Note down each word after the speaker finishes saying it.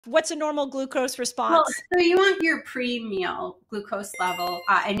What's a normal glucose Well, response? so you want your pre-meal glucose level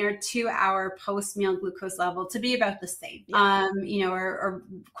and your 2-hour post-meal glucose level to be about the same, or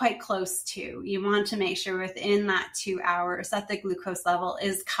quite close to. You want to make sure within that 2 hours that the glucose level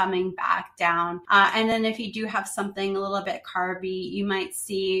is coming back down. And then if you do have something a little bit carby, you might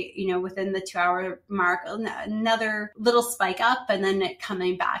see, within the 2-hour mark, another little spike up and then it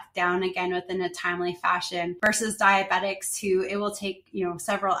coming back down again within a timely fashion, versus diabetics who it will take,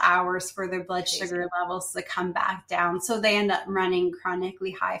 several hours for their blood sugar levels to come back down. So they end up running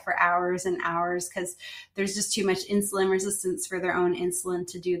chronically high for hours and hours because there's just too much insulin resistance for their own insulin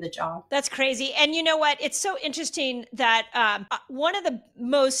to do the job. That's crazy. And you know what? It's so interesting that one of the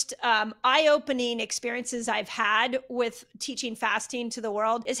most eye-opening experiences I've had with teaching fasting to the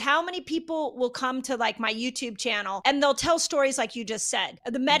world is how many people will come to like my YouTube channel and they'll tell stories like you just said,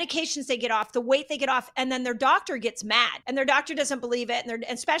 the medications they get off, the weight they get off, and then their doctor gets mad and their doctor doesn't believe it. And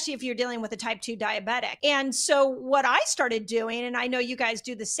especially if you're dealing with a type 2 diabetic. And so what I started doing, and I know you guys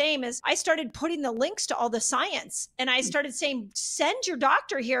do the same, is I started putting the links to all the science. And I started saying, send your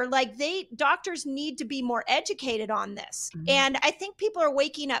doctor here. Like doctors need to be more educated on this. Mm-hmm. And I think people are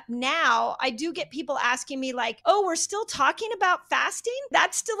waking up now. I do get people asking me like, oh, we're still talking about fasting?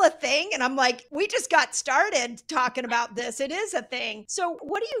 That's still a thing? And I'm like, we just got started talking about this. It is a thing. So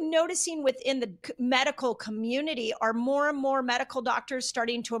what are you noticing within the medical community? Are more and more medical doctors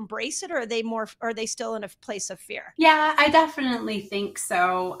starting to embrace it, or are they still in a place of fear? Yeah, I definitely think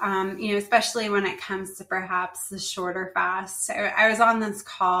so. Especially when it comes to perhaps the shorter fast. So I was on this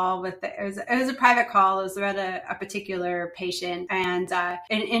call it was a private call. It was about a particular patient and an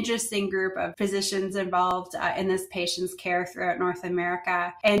interesting group of physicians involved in this patient's care throughout North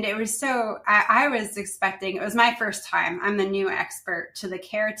America. And it was I was expecting, it was my first time. I'm the new expert to the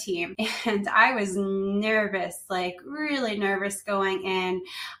care team. And I was nervous, like really nervous going in.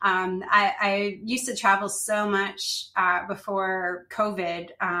 I used to travel so much before COVID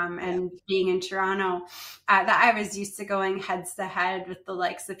and being in Toronto that I was used to going heads to head with the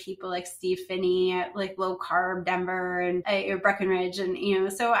likes of people like Steve Finney at like Low Carb Denver and Breckenridge. And,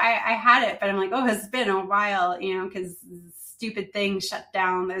 so I had it, but I'm like, oh, it's been a while, because stupid thing shut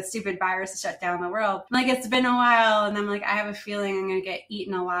down, the stupid virus shut down the world. Like, it's been a while. And I'm like, I have a feeling I'm going to get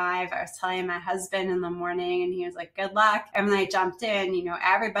eaten alive. I was telling my husband in the morning and he was like, good luck. And when I jumped in,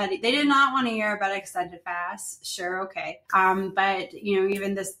 everybody, they did not want to hear about extended fast. Sure. Okay. But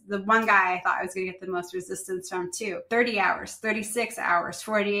even the one guy I thought I was going to get the most resistance from too, 30 hours, 36 hours,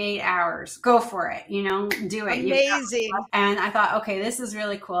 48 hours, go for it, do it. Amazing. And I thought, okay, this is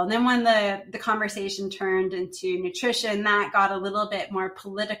really cool. And then when the conversation turned into nutrition, that got a little bit more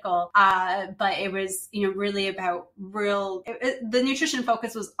political, but it was, really about the nutrition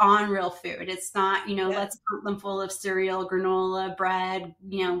focus was on real food. It's not, let's pump them full of cereal, granola, bread,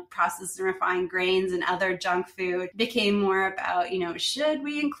 processed and refined grains and other junk food. It became more about, should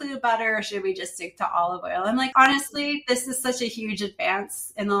we include butter or should we just stick to olive oil? I'm like, honestly, this is such a huge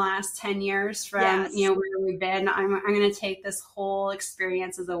advance in the last 10 years from, where we've been. I'm going to take this whole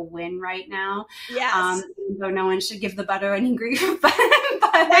experience as a win right now. Yes. So no one should give the butter any grief. but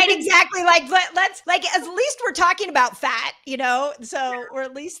right, exactly. Like, let's at least we're talking about fat, so we're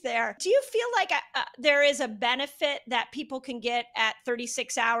at least there. Do you feel like there is a benefit that people can get at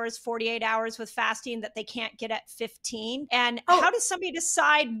 36 hours, 48 hours with fasting that they can't get at 15? And how does somebody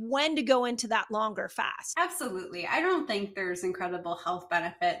decide when to go into that longer fast? Absolutely. I don't think there's incredible health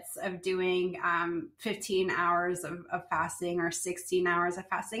benefits of doing 15 hours of fasting or 16 hours of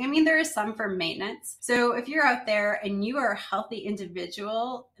fasting. I mean, there is some for maintenance. So if you're out there and you are a healthy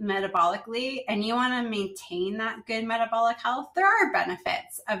individual metabolically and you want to maintain that good metabolic health, there are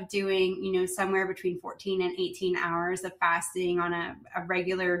benefits of doing, somewhere between 14 and 18 hours of fasting on a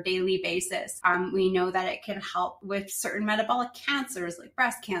regular daily basis. We know that it can help with certain metabolic cancers like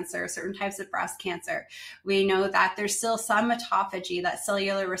breast cancer, certain types of breast cancer. We know that there's still some autophagy, that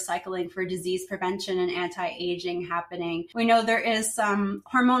cellular recycling for disease prevention and anti-aging happening. We know there is some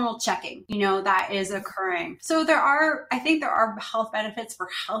hormonal checking, that is occurring. So I think there are health benefits for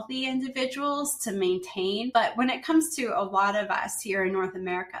healthy individuals to maintain. But when it comes to a lot of us here in North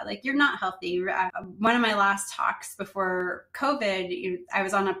America, like, you're not healthy. One of my last talks before COVID, I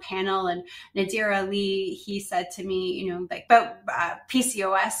was on a panel and Nadir Ali, he said to me, about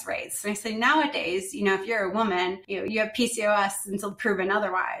PCOS rates. And I say, nowadays, if you're a woman, you have PCOS until proven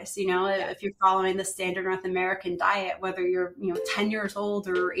otherwise. If you're following the standard North American diet, whether you're, 10 years old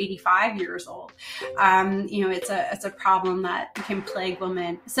or 85 years old, it's a problem that can plague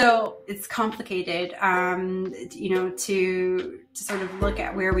women. So it's complicated, to sort of look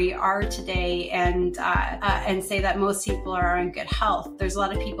at where we are today and say that most people are in good health. There's a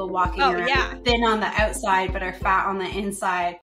lot of people walking around thin on the outside, but are fat on the inside.